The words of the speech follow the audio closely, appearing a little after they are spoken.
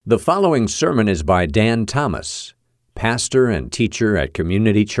The following sermon is by Dan Thomas, pastor and teacher at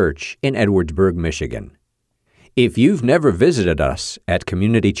Community Church in Edwardsburg, Michigan. If you've never visited us at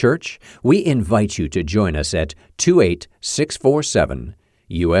Community Church, we invite you to join us at 28647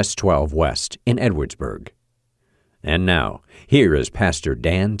 US 12 West in Edwardsburg. And now, here is Pastor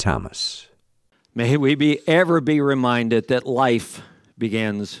Dan Thomas. May we ever be reminded that life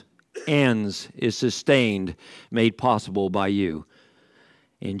begins, ends, is sustained, made possible by you.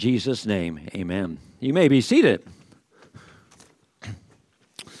 In Jesus' name, amen. You may be seated.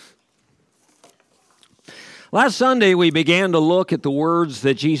 Last Sunday, we began to look at the words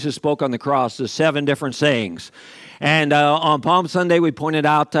that Jesus spoke on the cross, the 7 different sayings. And on Palm Sunday, we pointed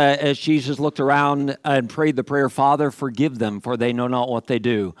out as Jesus looked around and prayed the prayer, Father, forgive them, for they know not what they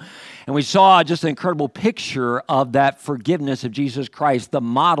do. And we saw just an incredible picture of that forgiveness of Jesus Christ, the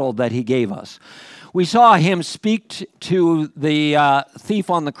model that he gave us. We saw him speak to the thief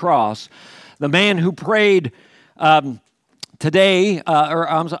on the cross, the man who prayed,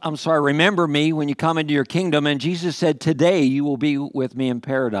 remember me when you come into your kingdom. And Jesus said, today you will be with me in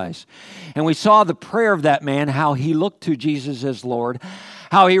paradise. And we saw the prayer of that man, how he looked to Jesus as Lord,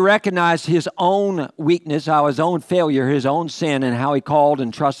 how he recognized his own weakness, how his own failure, his own sin, and how he called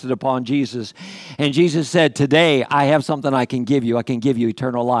and trusted upon Jesus. And Jesus said, today I have something I can give you. I can give you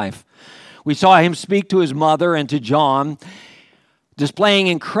eternal life. We saw him speak to his mother and to John, displaying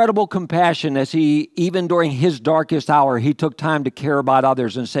incredible compassion as he, even during his darkest hour, he took time to care about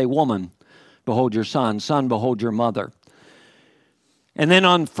others and say, woman, behold your son, behold your mother. And then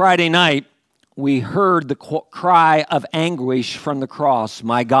on Friday night, we heard the cry of anguish from the cross,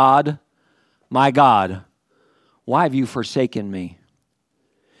 my God, why have you forsaken me?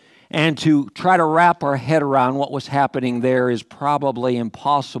 And to try to wrap our head around what was happening there is probably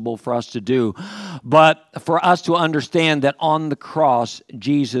impossible for us to do. But for us to understand that on the cross,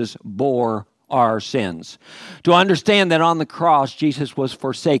 Jesus bore our sins. To understand that on the cross, Jesus was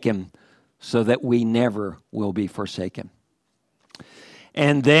forsaken so that we never will be forsaken.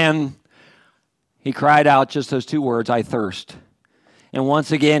 And then he cried out just those 2 words, I thirst. And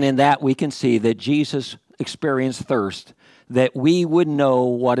once again in that we can see that Jesus experienced thirst, that we would know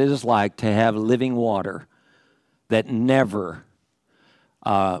what it is like to have living water that never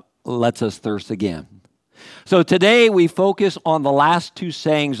lets us thirst again. So today we focus on the last 2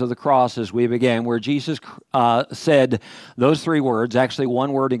 sayings of the cross as we began, where Jesus said those 3 words, actually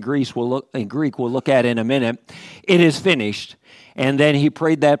one word in Greek we'll look at in a minute, it is finished. And then he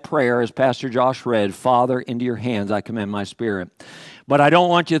prayed that prayer as Pastor Josh read, Father, into your hands I commend my spirit. But I don't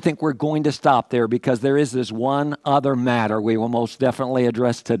want you to think we're going to stop there, because there is this one other matter we will most definitely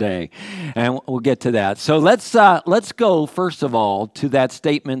address today, and we'll get to that. So let's go first of all to that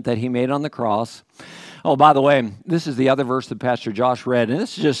statement that he made on the cross. Oh, by the way, this is the other verse that Pastor Josh read, and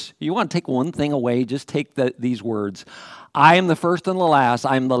this is just, you want to take one thing away, just take these words. I am the first and the last,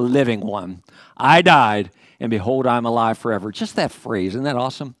 I am the living one. I died, and behold, I'm alive forever. Just that phrase, isn't that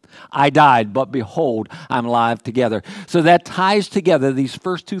awesome? I died, but behold, I'm alive together. So that ties together these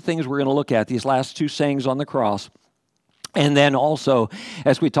first 2 things we're going to look at, these last 2 sayings on the cross. And then also,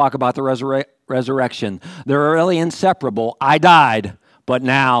 as we talk about the resurrection, they're really inseparable. I died, but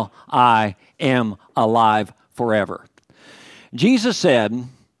now I am alive forever. Jesus said,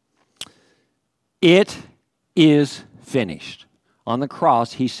 it is finished. On the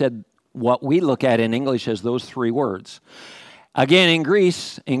cross, he said what we look at in English as those 3 words. Again, in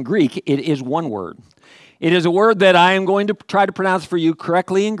Greek, it is one word. It is a word that I am going to try to pronounce for you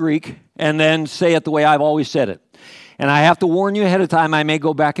correctly in Greek and then say it the way I've always said it. And I have to warn you ahead of time, I may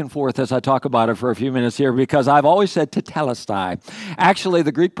go back and forth as I talk about it for a few minutes here, because I've always said tetelestai. Actually,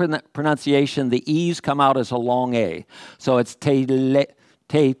 the Greek pronunciation, the E's come out as a long A. So it's tetelestai.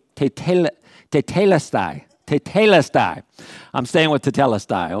 Tetelestai. I'm staying with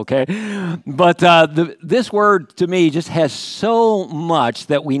tetelestai, okay? But this word, to me, just has so much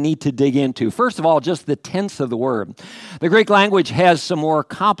that we need to dig into. First of all, just the tense of the word. The Greek language has some more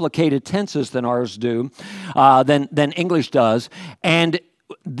complicated tenses than ours do, than English does. And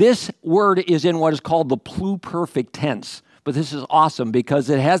this word is in what is called the pluperfect tense. But this is awesome because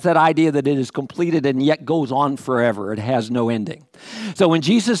it has that idea that it is completed and yet goes on forever. It has no ending. So when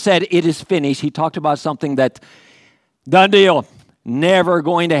Jesus said it is finished, he talked about something that, done deal, never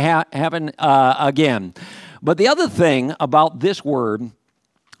going to happen again. But the other thing about this word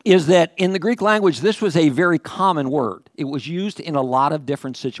is that in the Greek language, this was a very common word. It was used in a lot of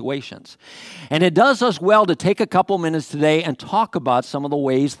different situations. And it does us well to take a couple minutes today and talk about some of the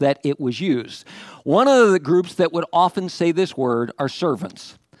ways that it was used. One of the groups that would often say this word are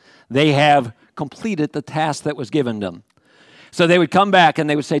servants. They have completed the task that was given them. So they would come back and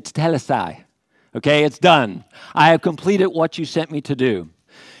they would say, Tetelestai. Okay, it's done. I have completed what you sent me to do.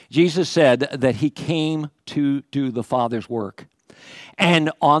 Jesus said that he came to do the Father's work.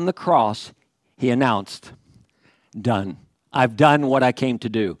 And on the cross, he announced, done. I've done what I came to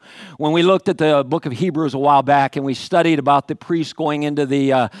do. When we looked at the book of Hebrews a while back and we studied about the priests going into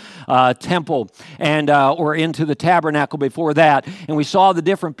the temple and or into the tabernacle before that, and we saw the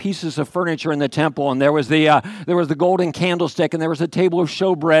different pieces of furniture in the temple, and there was the golden candlestick, and there was a table of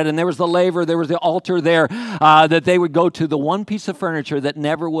showbread, and there was the laver, there was the altar there that they would go to. The one piece of furniture that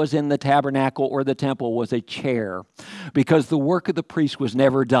never was in the tabernacle or the temple was a chair, because the work of the priest was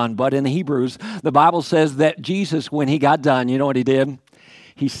never done. But in Hebrews, the Bible says that Jesus, when he got done, you know what he did?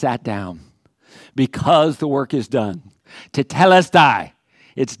 He sat down because the work is done. Tetelestai,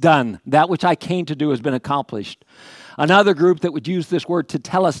 it's done. That which I came to do has been accomplished. Another group that would use this word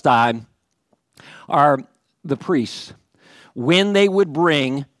tetelestai are the priests. When they would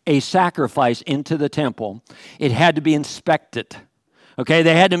bring a sacrifice into the temple, it had to be inspected. Okay,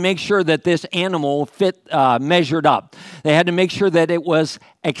 they had to make sure that this animal measured up. They had to make sure that it was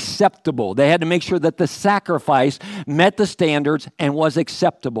acceptable. They had to make sure that the sacrifice met the standards and was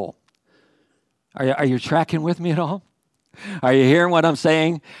acceptable. Are you tracking with me at all? Are you hearing what I'm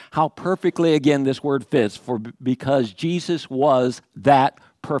saying? How perfectly, again, this word fits, because Jesus was that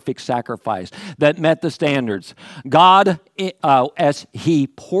perfect sacrifice that met the standards. God, as he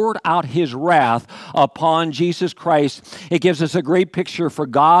poured out his wrath upon Jesus Christ, it gives us a great picture, for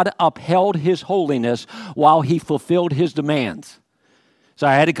God upheld his holiness while he fulfilled his demands. So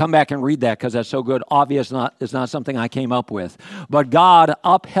I had to come back and read that because that's so good. Obvious, it's not something I came up with. But God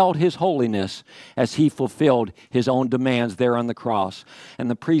upheld his holiness as he fulfilled his own demands there on the cross. And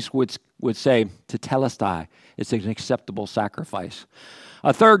the priest would say, Tetelestai, it's an acceptable sacrifice.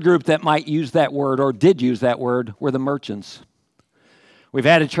 A third group that might use that word, or did use that word, were the merchants. We've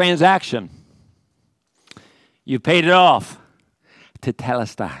had a transaction. You paid it off.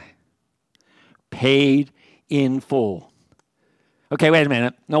 Tetelestai. Paid in full. Okay, wait a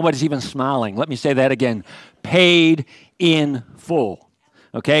minute. Nobody's even smiling. Let me say that again. Paid in full.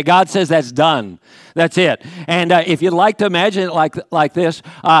 Okay, God says that's done. That's it. And if you'd like to imagine it like this,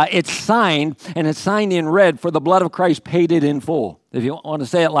 it's signed, and it's signed in red, for the blood of Christ paid it in full. If you want to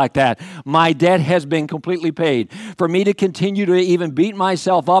say it like that, my debt has been completely paid. For me to continue to even beat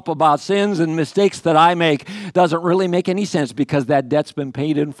myself up about sins and mistakes that I make doesn't really make any sense, because that debt's been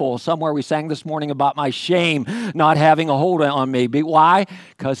paid in full. Somewhere we sang this morning about my shame not having a hold on me. Why?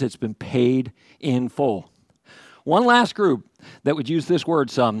 Because it's been paid in full. One last group that would use this word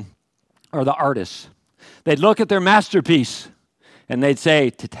some are the artists. They'd look at their masterpiece and they'd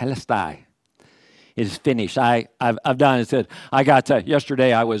say, Tetelestai, it is finished. I've done it. Said, I got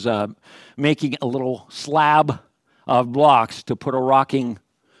yesterday I was making a little slab of blocks to put a rocking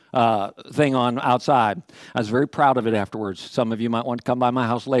thing on outside. I was very proud of it afterwards. Some of you might want to come by my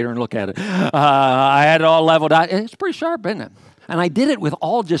house later and look at it. I had it all leveled out. It's pretty sharp, isn't it? And I did it with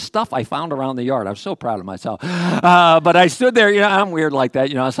all just stuff I found around the yard. I was so proud of myself. But I stood there, I'm weird like that,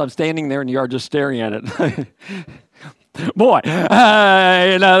 so I'm standing there in the yard just staring at it. Boy,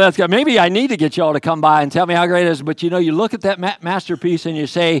 that's good. Maybe I need to get you all to come by and tell me how great it is. But you look at that masterpiece and you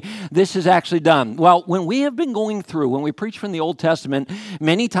say, this is actually done. Well, when we have been going through, when we preach from the Old Testament,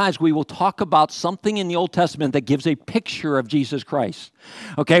 many times we will talk about something in the Old Testament that gives a picture of Jesus Christ.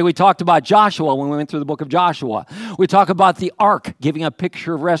 Okay, we talked about Joshua when we went through the book of Joshua. We talk about the ark giving a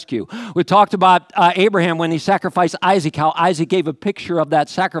picture of rescue. We talked about Abraham when he sacrificed Isaac, how Isaac gave a picture of that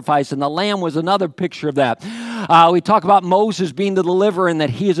sacrifice, and the lamb was another picture of that. We talk about Moses being the deliverer and that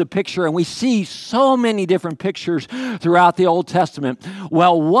he is a picture, and we see so many different pictures throughout the Old Testament.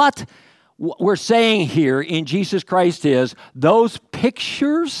 Well, what we're saying here in Jesus Christ is those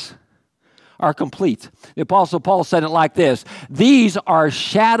pictures are complete. The Apostle Paul said it like this: these are a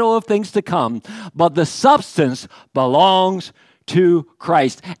shadow of things to come, but the substance belongs to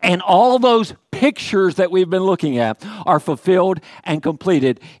Christ. And all those pictures that we've been looking at are fulfilled and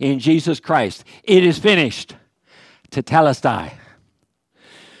completed in Jesus Christ. It is finished. Tetelestai.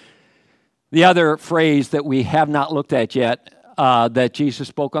 The other phrase that we have not looked at yet, that Jesus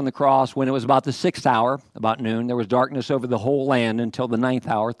spoke on the cross when it was about the 6th hour, about noon. There was darkness over the whole land until the 9th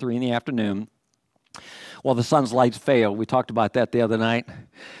hour, 3 in the afternoon. Well, the sun's lights failed. We talked about that the other night.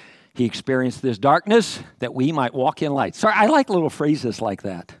 He experienced this darkness that we might walk in light. Sorry, I like little phrases like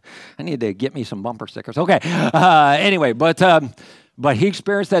that. I need to get me some bumper stickers. Okay. Anyway, but he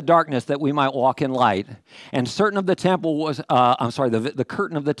experienced that darkness that we might walk in light. And the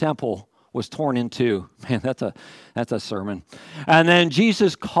curtain of the temple was torn in two. Man, that's a sermon. And then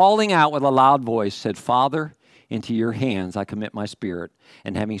Jesus, calling out with a loud voice, said, Father, into your hands I commit my spirit.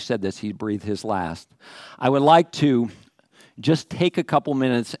 And having said this, he breathed his last. I would like to just take a couple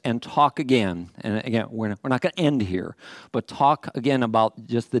minutes and talk again. And again, we're not going to end here, but talk again about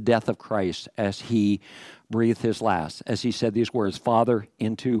just the death of Christ as he breathed his last, as he said these words, Father,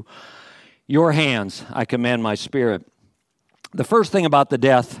 into your hands I commend my spirit. The first thing about the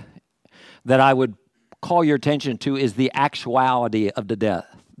death that I would call your attention to is the actuality of the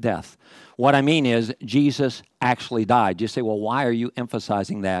death. What I mean is Jesus actually died. You say, well, why are you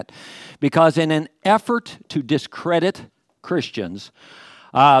emphasizing that? Because in an effort to discredit Christians,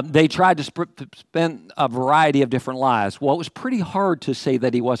 they tried to spend a variety of different lies. Well, it was pretty hard to say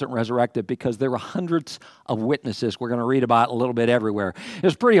that he wasn't resurrected because there were hundreds of witnesses we're going to read about a little bit everywhere. It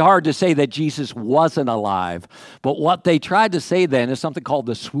was pretty hard to say that Jesus wasn't alive. But what they tried to say then is something called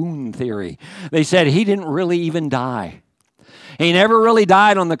the swoon theory. They said he didn't really even die. He never really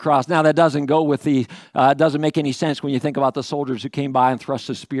died on the cross. Now, that doesn't go with doesn't make any sense when you think about the soldiers who came by and thrust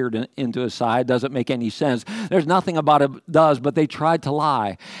a spear into his side. Doesn't make any sense. There's nothing about it does, but they tried to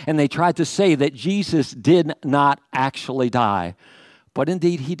lie. And they tried to say that Jesus did not actually die. But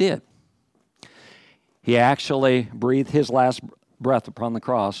indeed, he did. He actually breathed his last breath upon the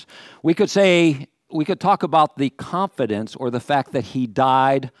cross. We could talk about the confidence or the fact that he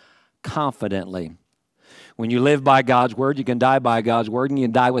died confidently. When you live by God's word, you can die by God's word, and you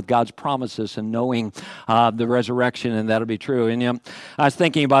can die with God's promises and knowing the resurrection, and that'll be true. And I was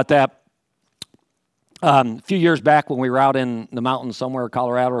thinking about that a few years back when we were out in the mountains somewhere,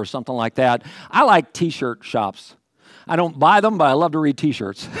 Colorado or something like that. I like T-shirt shops. I don't buy them, but I love to read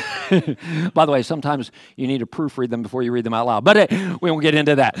T-shirts. By the way, sometimes you need to proofread them before you read them out loud. But we won't get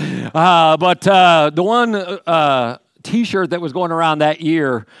into that. But the one T-shirt that was going around that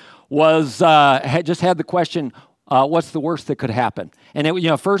year was just had the question, what's the worst that could happen?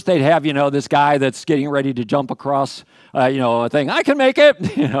 And first they'd have this guy that's getting ready to jump across a thing. I can make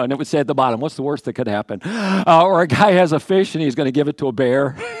it, and it would say at the bottom, what's the worst that could happen? Or a guy has a fish and he's going to give it to a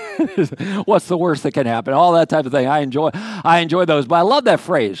bear. What's the worst that can happen? All that type of thing. I enjoy those, but I love that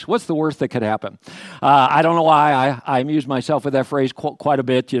phrase. What's the worst that could happen? I don't know why I amuse myself with that phrase quite a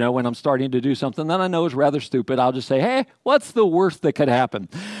bit. When I'm starting to do something that I know is rather stupid, I'll just say, "Hey, what's the worst that could happen?"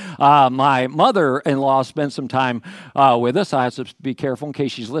 My mother-in-law spent some time with us. I have to be careful in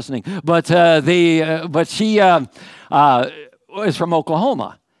case she's listening, but she is from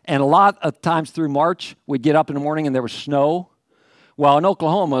Oklahoma, and a lot of times through March, we'd get up in the morning and there was snow. Well, in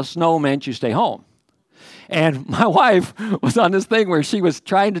Oklahoma, snow meant you stay home. And my wife was on this thing where she was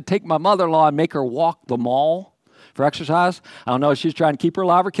trying to take my mother-in-law and make her walk the mall for exercise. I don't know if she's trying to keep her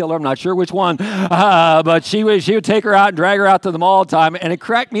alive or kill her. I'm not sure which one. But she would take her out and drag her out to the mall all the time. And it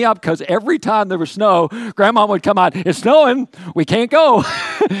cracked me up because every time there was snow, Grandma would come out, it's snowing, we can't go.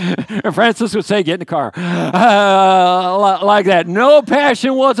 And Francis would say, get in the car. Like that. No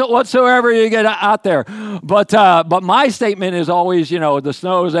passion whatsoever you get out there. But my statement is always, the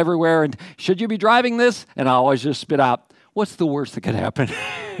snow is everywhere. And should you be driving this? And I always just spit out, what's the worst that could happen?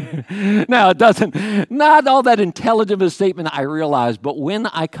 Now, not all that intelligent of a statement, I realize, but when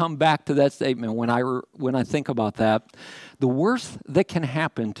I come back to that statement, when I think about that, the worst that can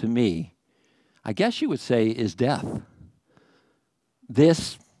happen to me, I guess you would say, is death.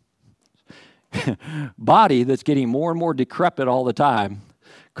 This body that's getting more and more decrepit all the time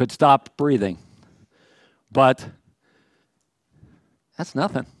could stop breathing. But that's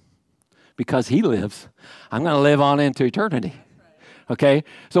nothing. Because he lives, I'm going to live on into eternity. Okay?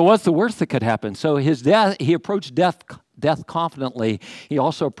 So what's the worst that could happen? So his death, he approached death confidently. He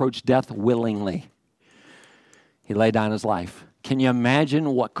also approached death willingly. He laid down his life. Can you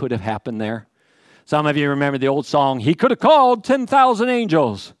imagine what could have happened there? Some of you remember the old song, he could have called 10,000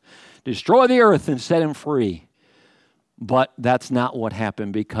 angels, destroy the earth and set him free. But that's not what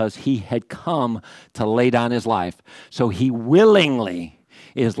happened because he had come to lay down his life. So he willingly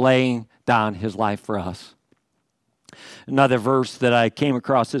is laying down his life for us. Another verse that I came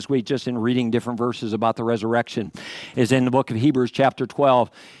across this week just in reading different verses about the resurrection is in the book of Hebrews chapter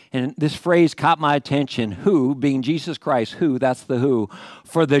 12. And this phrase caught my attention. Who, being Jesus Christ, who, that's the who,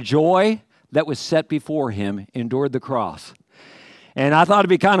 for the joy that was set before him, endured the cross. And I thought it'd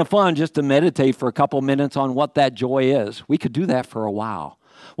be kind of fun just to meditate for a couple minutes on what that joy is. We could do that for a while.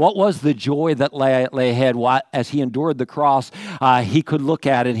 What was the joy that lay ahead? As he endured the cross, he could look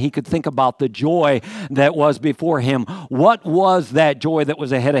at it. He could think about the joy that was before him. What was that joy that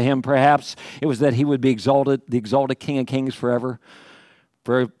was ahead of him? Perhaps it was that he would be exalted, the exalted King of Kings forever.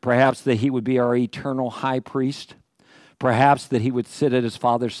 Perhaps that he would be our eternal high priest. Perhaps that he would sit at his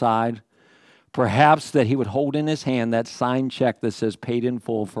Father's side. Perhaps that he would hold in his hand that signed check that says paid in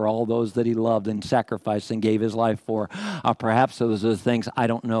full for all those that he loved and sacrificed and gave his life for. Perhaps those are the things I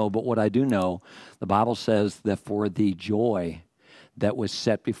don't know, but what I do know, the Bible says that for the joy that was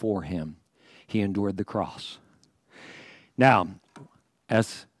set before him, he endured the cross. Now,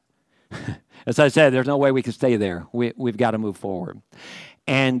 as I said, there's no way we can stay there. We've got to move forward.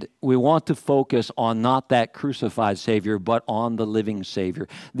 And we want to focus on not that crucified Savior, but on the living Savior.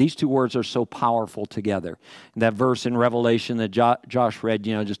 These two words are so powerful together. That verse in Revelation that Josh read,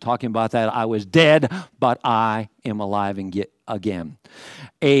 just talking about that, I was dead, but I am alive again.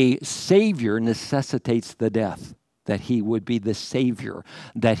 A Savior necessitates the death. That he would be the Savior,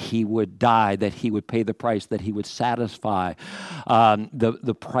 that he would die, that he would pay the price, that he would satisfy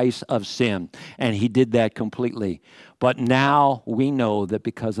the price of sin. And he did that completely. But now we know that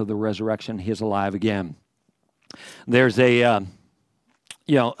because of the resurrection, he is alive again. There's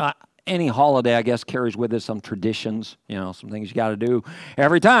any holiday, I guess, carries with it some traditions, some things you got to do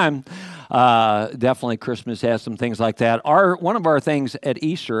every time. Definitely Christmas has some things like that. One of our things at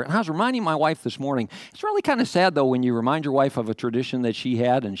Easter, and I was reminding my wife this morning, it's really kind of sad, though, when you remind your wife of a tradition that she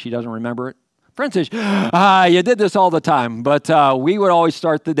had and she doesn't remember it. Friend says, you did this all the time, but we would always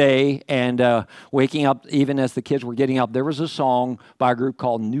start the day and waking up, even as the kids were getting up, there was a song by a group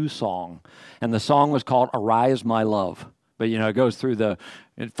called New Song, and the song was called Arise, My Love. But, it goes through the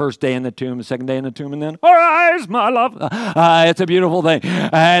first day in the tomb, the second day in the tomb, and then, arise, my love. It's a beautiful thing.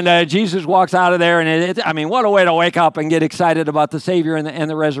 And Jesus walks out of there, and what a way to wake up and get excited about the Savior and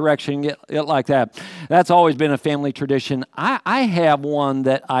the resurrection, get like that. That's always been a family tradition. I have one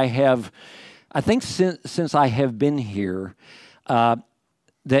that I think since I have been here,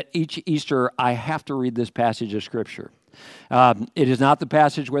 that each Easter I have to read this passage of Scripture. It is not the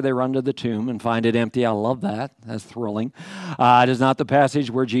passage where they run to the tomb and find it empty. I love that. That's thrilling. It is not the passage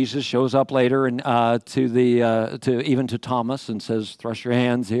where Jesus shows up later and to Thomas and says, "Thrust your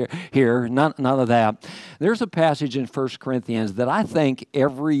hands here." None of that. There's a passage in 1 Corinthians that I think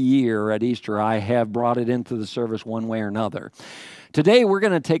every year at Easter I have brought it into the service one way or another. Today we're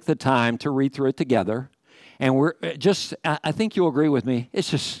going to take the time to read through it together, and I think you'll agree with me. It's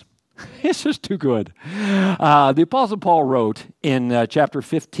just too good. The Apostle Paul wrote in chapter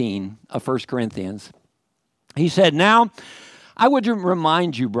 15 of 1 Corinthians, he said, "Now, I would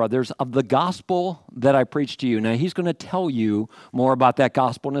remind you, brothers, of the gospel that I preached to you." Now, he's going to tell you more about that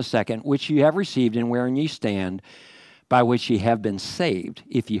gospel in a second, "which you have received and wherein ye stand, by which ye have been saved,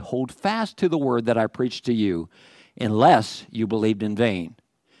 if ye hold fast to the word that I preached to you, unless you believed in vain."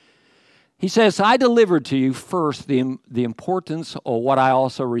 He says, "I delivered to you first the importance of what I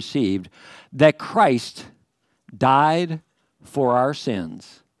also received, that Christ died for our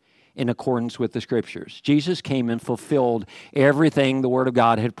sins in accordance with the Scriptures." Jesus came and fulfilled everything the Word of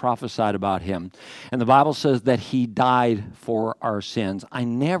God had prophesied about him. And the Bible says that he died for our sins. I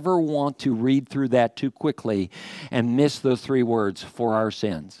never want to read through that too quickly and miss those three words, for our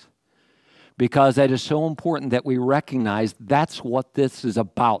sins. Because that is so important that we recognize that's what this is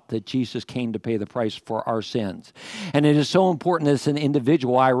about, that Jesus came to pay the price for our sins. And it is so important as an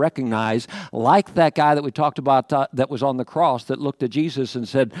individual, I recognize, like that guy that we talked about that was on the cross that looked at Jesus and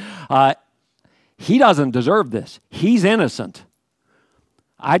said, he doesn't deserve this. He's innocent.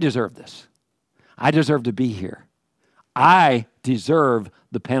 I deserve this. I deserve to be here. I deserve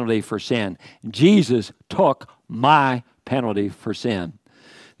the penalty for sin. Jesus took my penalty for sin.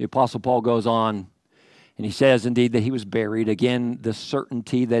 The Apostle Paul goes on, and he says, indeed, that he was buried. Again, the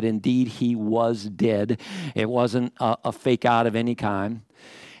certainty that indeed he was dead. It wasn't a fake out of any kind.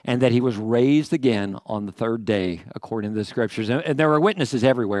 And that he was raised again on the third day, according to the Scriptures. And there were witnesses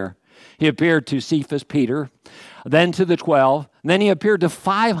everywhere. He appeared to Cephas, Peter, then to the 12. Then he appeared to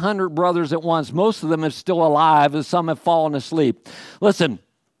 500 brothers at once. Most of them are still alive, as some have fallen asleep. Listen.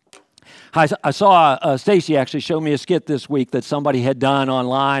 I saw Stacy actually show me a skit this week that somebody had done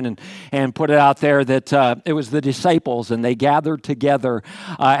online and put it out there that it was the disciples, and they gathered together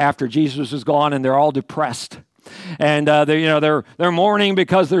after Jesus was gone, and they're all depressed. And they're mourning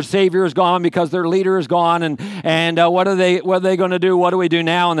because their Savior is gone, because their leader is gone, and what are they going to do? What do we do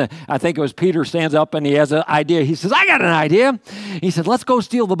now? And I think it was Peter stands up and he has an idea. He says, "I got an idea." He said, "Let's go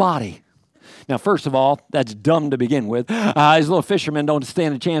steal the body." Now, first of all, that's dumb to begin with. These little fishermen don't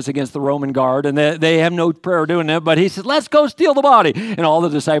stand a chance against the Roman guard, and they have no prayer doing it. But he said, "Let's go steal the body." And all the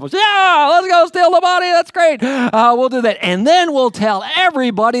disciples, "Yeah, let's go steal the body. That's great. We'll do that. And then we'll tell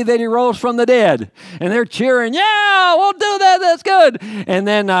everybody that he rose from the dead." And they're cheering, "Yeah, we'll do that. That's good." And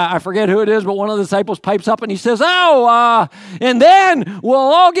then I forget who it is, but one of the disciples pipes up and he says, and then we'll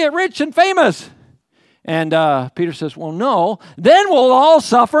all get rich and famous. And Peter says, "Well, no, then we'll all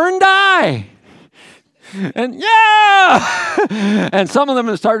suffer and die." And yeah! And some of them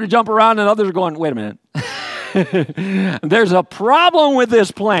have started to jump around and others are going, wait a minute. There's a problem with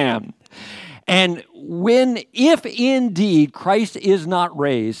this plan. And if indeed Christ is not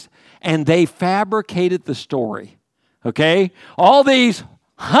raised, and they fabricated the story, okay? All these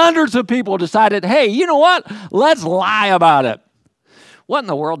hundreds of people decided, hey, you know what? Let's lie about it. What in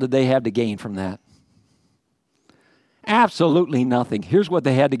the world did they have to gain from that? Absolutely nothing. Here's what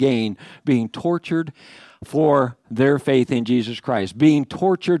they had to gain: being tortured for their faith in Jesus Christ, being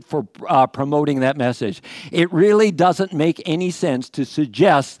tortured for promoting that message. It really doesn't make any sense to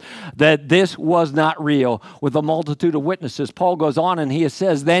suggest that this was not real with a multitude of witnesses. Paul goes on and he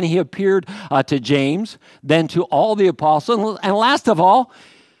says, then he appeared to James, then to all the apostles, and last of all,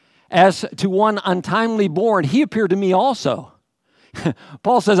 as to one untimely born, he appeared to me also.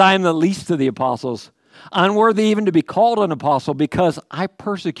 Paul says, I am the least of the apostles, unworthy even to be called an apostle, because I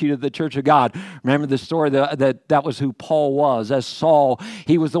persecuted the church of God. Remember the story that was who Paul was. As Saul,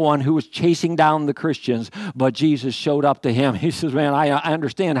 he was the one who was chasing down the Christians, but Jesus showed up to him. He says, man, I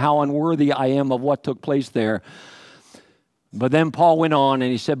understand how unworthy I am of what took place there. But then Paul went on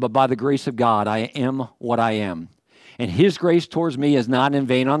and he said, but by the grace of God, I am what I am. And his grace towards me is not in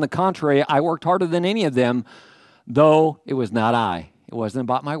vain. On the contrary, I worked harder than any of them, though it was not I. It wasn't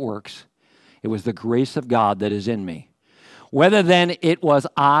about my works. It was the grace of God that is in me. Whether then it was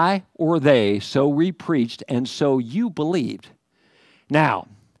I or they, so we preached, and so you believed. Now,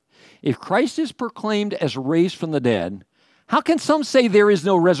 if Christ is proclaimed as raised from the dead, how can some say there is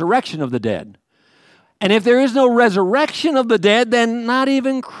no resurrection of the dead? And if there is no resurrection of the dead, then not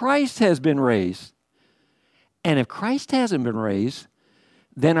even Christ has been raised. And if Christ hasn't been raised,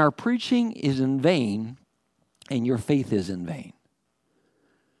 then our preaching is in vain, and your faith is in vain.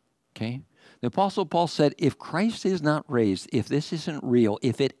 Okay? The Apostle Paul said, if Christ is not raised, if this isn't real,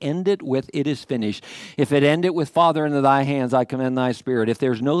 if it ended with it is finished, if it ended with Father, into thy hands I commend thy spirit, if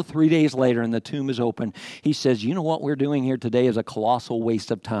there's no 3 days later and the tomb is open, he says, you know what we're doing here today is a colossal waste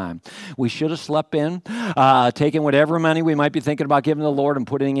of time. We should have slept in, taken whatever money we might be thinking about giving the Lord and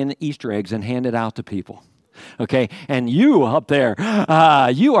putting in Easter eggs and hand it out to people. Okay, and you up there,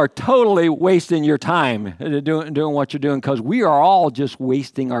 you are totally wasting your time doing what you're doing, because we are all just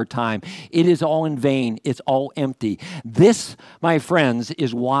wasting our time. It is all in vain. It's all empty. This, my friends,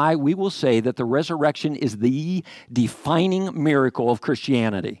 is why we will say that the resurrection is the defining miracle of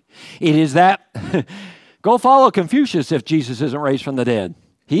Christianity. It is that, go follow Confucius if Jesus isn't raised from the dead.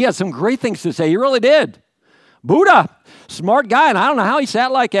 He had some great things to say. He really did. Buddha, smart guy, and I don't know how he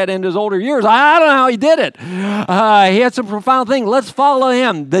sat like that in his older years. I don't know how he did it. He had some profound thing. Let's follow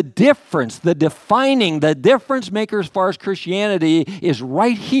him. The difference maker as far as Christianity is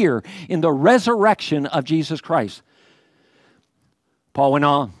right here in the resurrection of Jesus Christ. Paul went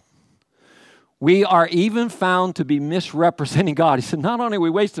on. We are even found to be misrepresenting God. He said, not only are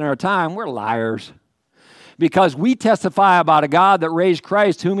we wasting our time, we're liars. Because we testify about a God that raised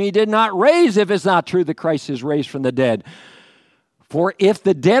Christ, whom he did not raise, if it's not true that Christ is raised from the dead. For if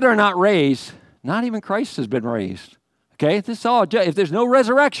the dead are not raised, not even Christ has been raised. Okay, this is all. If there's no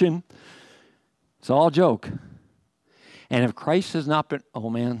resurrection, it's all a joke. And if Christ has not been,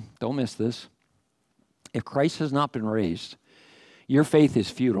 oh man, don't miss this. If Christ has not been raised, your faith is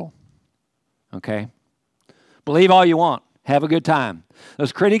futile. Okay, believe all you want. Have a good time.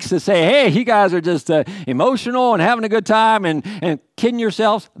 Those critics that say, hey, you guys are just emotional and having a good time and kidding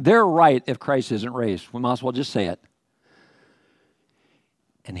yourselves, they're right if Christ isn't raised. We might as well just say it.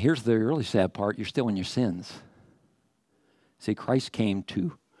 And here's the really sad part. You're still in your sins. See, Christ came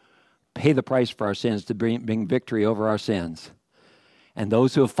to pay the price for our sins, to bring victory over our sins. And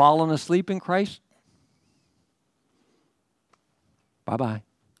those who have fallen asleep in Christ, bye-bye.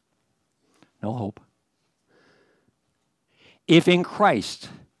 No hope. If in Christ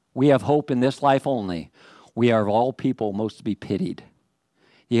we have hope in this life only, we are of all people most to be pitied.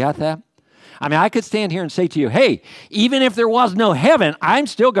 You got that? I mean, I could stand here and say to you, hey, even if there was no heaven, I'm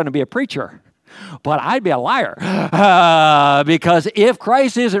still going to be a preacher. But I'd be a liar. Because if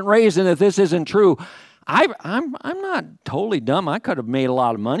Christ isn't raised and if this isn't true, I'm not totally dumb. I could have made a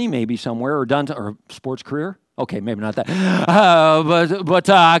lot of money maybe somewhere or or sports career. Okay, maybe not that. But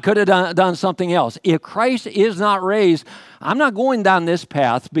I could have done something else. If Christ is not raised, I'm not going down this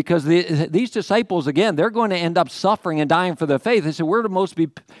path, because these disciples, again, they're going to end up suffering and dying for their faith. They said, we're to most be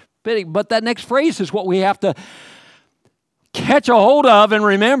pitied. But that next phrase is what we have to catch a hold of and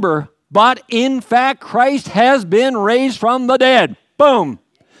remember. But in fact, Christ has been raised from the dead. Boom.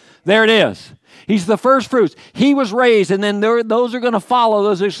 There it is. He's the first fruits. He was raised, and then those are going to follow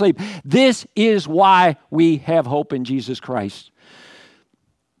those who sleep. This is why we have hope in Jesus Christ.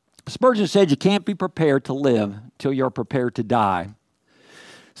 Spurgeon said you can't be prepared to live till you're prepared to die.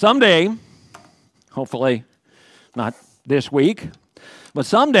 Someday, hopefully not this week, but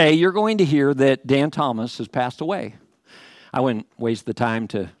someday you're going to hear that Dan Thomas has passed away. I wouldn't waste the time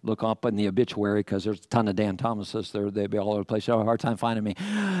to look up in the obituary because there's a ton of Dan Thomases there. They'd be all over the place. You have a hard time finding me.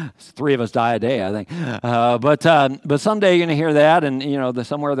 3 of us die a day, I think. But someday you're going to hear that, and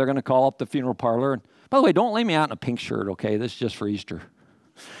somewhere they're going to call up the funeral parlor. And by the way, don't lay me out in a pink shirt, okay? This is just for Easter.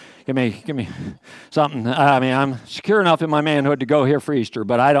 Give me something. I mean, I'm secure enough in my manhood to go here for Easter,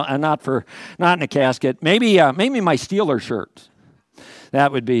 but I'm not in a casket. Maybe my Steelers shirt.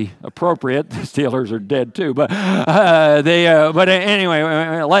 That would be appropriate. The Steelers are dead too, but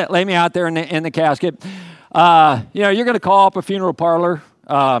anyway, lay me out there in the casket. You're going to call up a funeral parlor,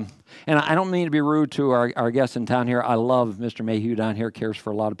 and I don't mean to be rude to our guests in town here. I love Mr. Mayhew down here. Cares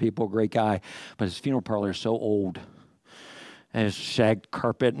for a lot of people. Great guy, but his funeral parlor is so old. And his shagged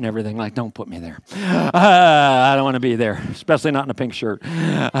carpet and everything. Like, don't put me there. I don't want to be there, especially not in a pink shirt.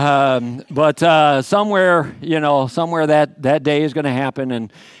 But somewhere that day is going to happen,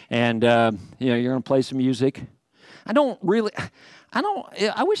 and you're going to play some music. I wish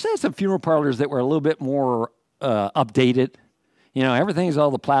they had some funeral parlors that were a little bit more updated. Everything's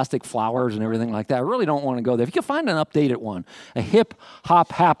all the plastic flowers and everything like that. I really don't want to go there. If you can find an updated one, a hip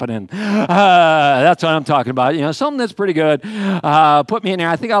hop happening, that's what I'm talking about. Something that's pretty good. Put me in there.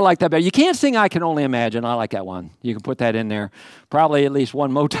 I think I like that better. You can't sing I Can Only Imagine. I like that one. You can put that in there. Probably at least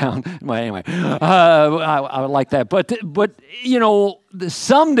one Motown. Well, anyway, I would like that. But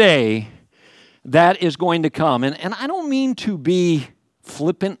someday that is going to come. And I don't mean to be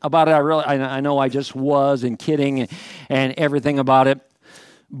flippant about it. I know I just was and kidding and everything about it.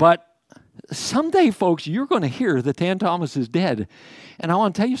 But someday, folks, you're going to hear that Dan Thomas is dead. And I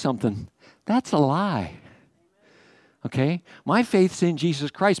want to tell you something. That's a lie. Okay? My faith's in Jesus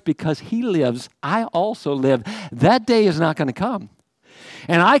Christ. Because he lives, I also live. That day is not going to come.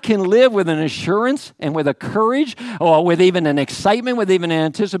 And I can live with an assurance and with a courage, or with even an excitement, with even an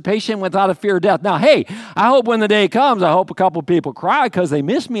anticipation, without a fear of death. Now, hey, I hope when the day comes, I hope a couple people cry because they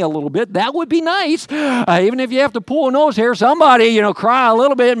miss me a little bit. That would be nice. Even if you have to pull a nose hair, somebody, cry a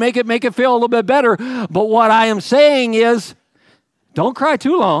little bit, make it feel a little bit better. But what I am saying is, don't cry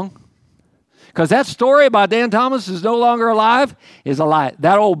too long. Because that story about Dan Thomas is no longer alive is a lie.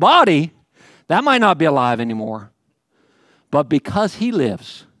 That old body, that might not be alive anymore. But because he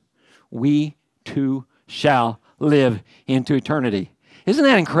lives, we too shall live into eternity. Isn't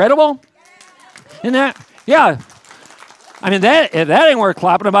that incredible? Isn't that? Yeah. I mean, if that ain't worth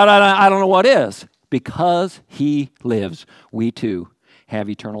clapping about, I don't know what is. Because he lives, we too have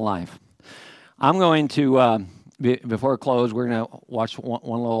eternal life. I'm going to, before I close, we're going to watch one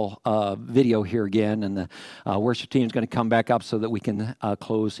little video here again, and the worship team is going to come back up so that we can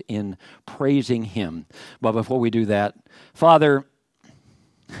close in praising him. But before we do that, Father,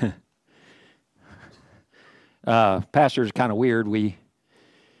 pastor's kind of weird. We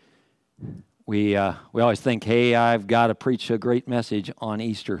always think, hey, I've got to preach a great message on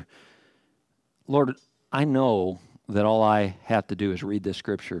Easter. Lord, I know that all I have to do is read this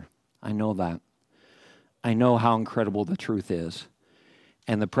scripture. I know that. I know how incredible the truth is.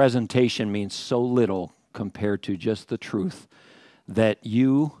 And the presentation means so little compared to just the truth that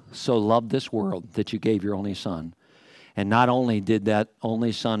you so loved this world that you gave your only son. And not only did that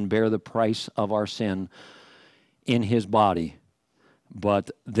only son bear the price of our sin in his body, but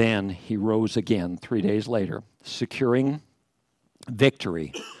then he rose again 3 days later, securing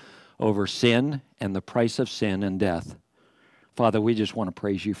victory over sin and the price of sin and death. Father, we just want to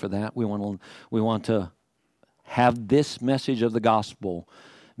praise you for that. We want to have this message of the gospel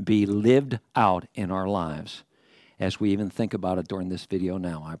be lived out in our lives as we even think about it during this video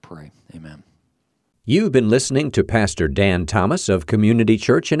now, I pray. Amen. You've been listening to Pastor Dan Thomas of Community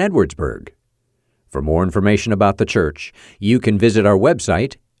Church in Edwardsburg. For more information about the church, you can visit our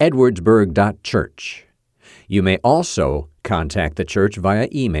website, edwardsburg.church. You may also contact the church via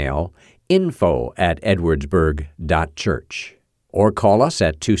email, info@edwardsburg.church, or call us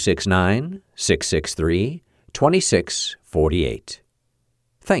at 269-663-2648.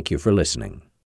 Thank you for listening.